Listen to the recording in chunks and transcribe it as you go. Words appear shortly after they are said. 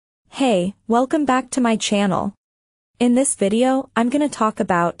Hey, welcome back to my channel. In this video, I'm gonna talk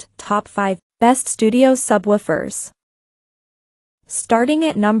about top 5 best studio subwoofers. Starting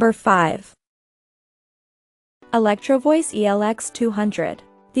at number 5. Electrovoice ELX200.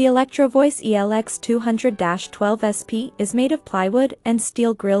 The Electrovoice ELX200-12SP is made of plywood and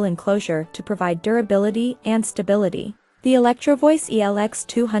steel grille enclosure to provide durability and stability. The Electrovoice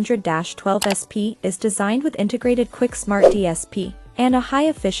ELX200-12SP is designed with integrated quick smart DSP and a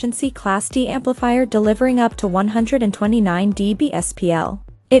high-efficiency Class D amplifier delivering up to 129 dB SPL.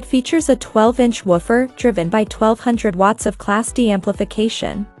 It features a 12-inch woofer driven by 1200 watts of Class D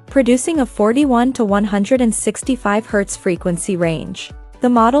amplification, producing a 41 to 165 Hz frequency range. The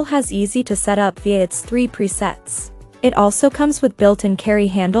model has easy to set up via its 3 presets. It also comes with built-in carry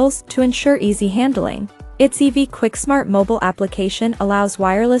handles to ensure easy handling. Its EV QuickSmart mobile application allows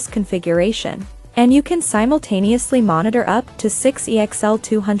wireless configuration, and you can simultaneously monitor up to 6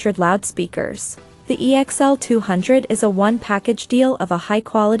 EXL200 loudspeakers. The EXL200 is a one-package deal of a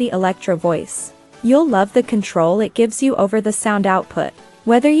high-quality Electro voice. You'll love the control it gives you over the sound output.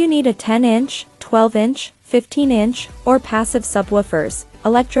 Whether you need a 10-inch, 12-inch, 15-inch, or passive subwoofers,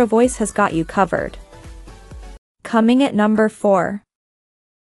 Electro Voice has got you covered. Coming at number 4.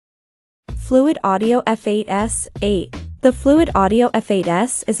 Fluid Audio F8S 8. The Fluid Audio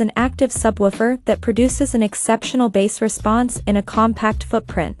F8S is an active subwoofer that produces an exceptional bass response in a compact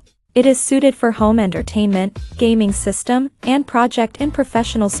footprint. It is suited for home entertainment, gaming system, and project and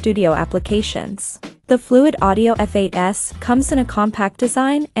professional studio applications. The Fluid Audio F8S comes in a compact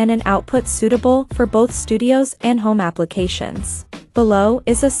design and an output suitable for both studios and home applications. Below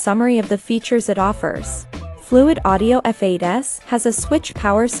is a summary of the features it offers. Fluid Audio F8S has a switch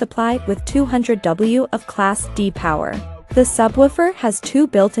power supply with 200 W of Class D power. The subwoofer has 2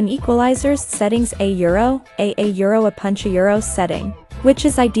 built-in equalizers settings A Euro a punch a Euro setting, which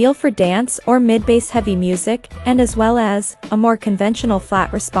is ideal for dance or mid-bass heavy music, and as well as a more conventional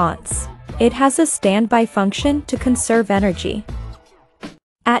flat response. It has a standby function to conserve energy.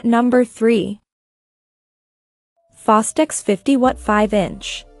 At number 3. Fostex 50-watt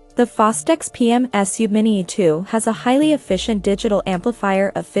 5-inch. The Fostex PM-SU Mini E2 has a highly efficient digital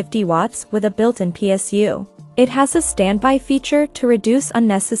amplifier of 50 watts with a built-in PSU. It has a standby feature to reduce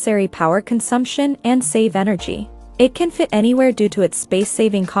unnecessary power consumption and save energy. It can fit anywhere due to its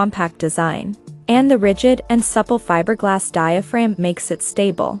space-saving compact design, and the rigid and supple fiberglass diaphragm makes it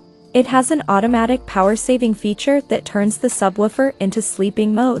stable. It has an automatic power-saving feature that turns the subwoofer into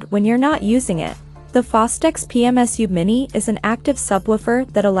sleeping mode when you're not using it. The Fostex PM-SU Mini is an active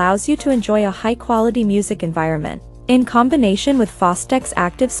subwoofer that allows you to enjoy a high-quality music environment. In combination with Fostex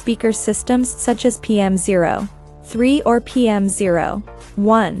active speaker systems such as PM03 or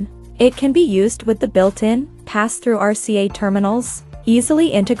PM01, it can be used with the built-in, pass-through RCA terminals,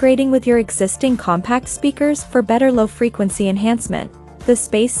 easily integrating with your existing compact speakers for better low-frequency enhancement. The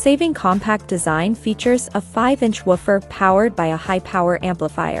space-saving compact design features a 5-inch woofer powered by a high-power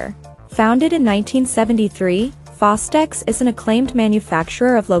amplifier. Founded in 1973, Fostex is an acclaimed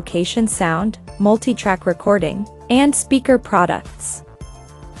manufacturer of location sound, multi-track recording, and speaker products.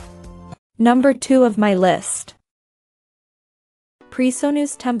 Number 2 of my list.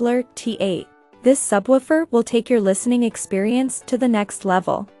 PreSonus Temblor T8. This subwoofer will take your listening experience to the next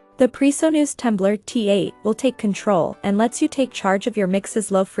level. The PreSonus Temblor T8 will take control and lets you take charge of your mix's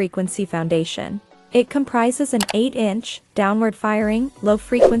low-frequency foundation. It comprises an 8-inch, downward-firing,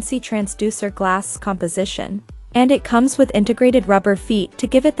 low-frequency transducer glass composition, and it comes with integrated rubber feet to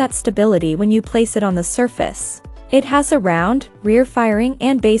give it that stability when you place it on the surface. It has a round, rear-firing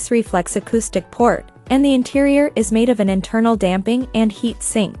and bass reflex acoustic port, and the interior is made of an internal damping and heat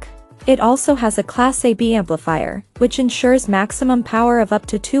sink. It also has a Class AB amplifier, which ensures maximum power of up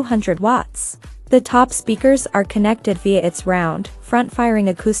to 200 watts. The top speakers are connected via its round, front-firing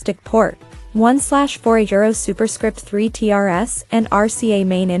acoustic port, 1/4 Euro superscript 3 TRS and RCA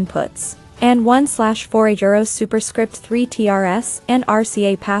main inputs, and 1/4 Euro superscript 3 TRS and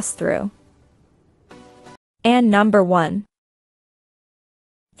RCA pass-through. And number 1.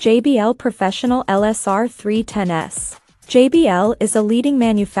 JBL Professional LSR 310S. JBL is a leading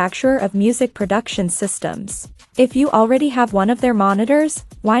manufacturer of music production systems. If you already have one of their monitors,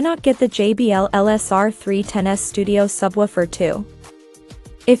 why not get the JBL LSR 310S Studio subwoofer too?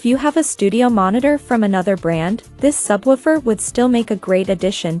 If you have a studio monitor from another brand, this subwoofer would still make a great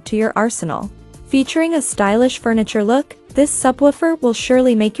addition to your arsenal. Featuring a stylish furniture look, this subwoofer will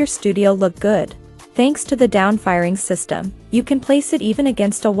surely make your studio look good. Thanks to the down-firing system, you can place it even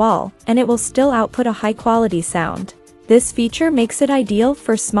against a wall, and it will still output a high-quality sound. This feature makes it ideal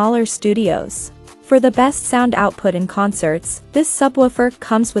for smaller studios. For the best sound output in concerts, this subwoofer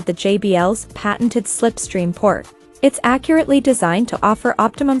comes with the JBL's patented slipstream port. It's accurately designed to offer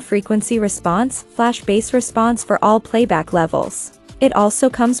optimum frequency response, flash bass response for all playback levels. It also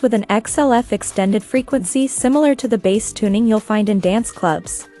comes with an XLF extended frequency similar to the bass tuning you'll find in dance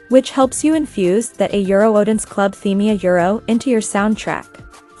clubs, which helps you infuse that a Euro Odin's Club Themia Euro into your soundtrack.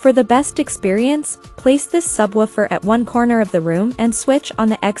 For the best experience, place this subwoofer at one corner of the room and switch on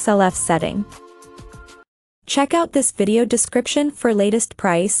the XLF setting. Check out this video description for latest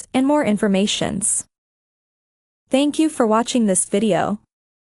price and more informations. Thank you for watching this video.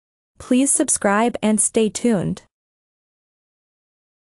 Please subscribe and stay tuned.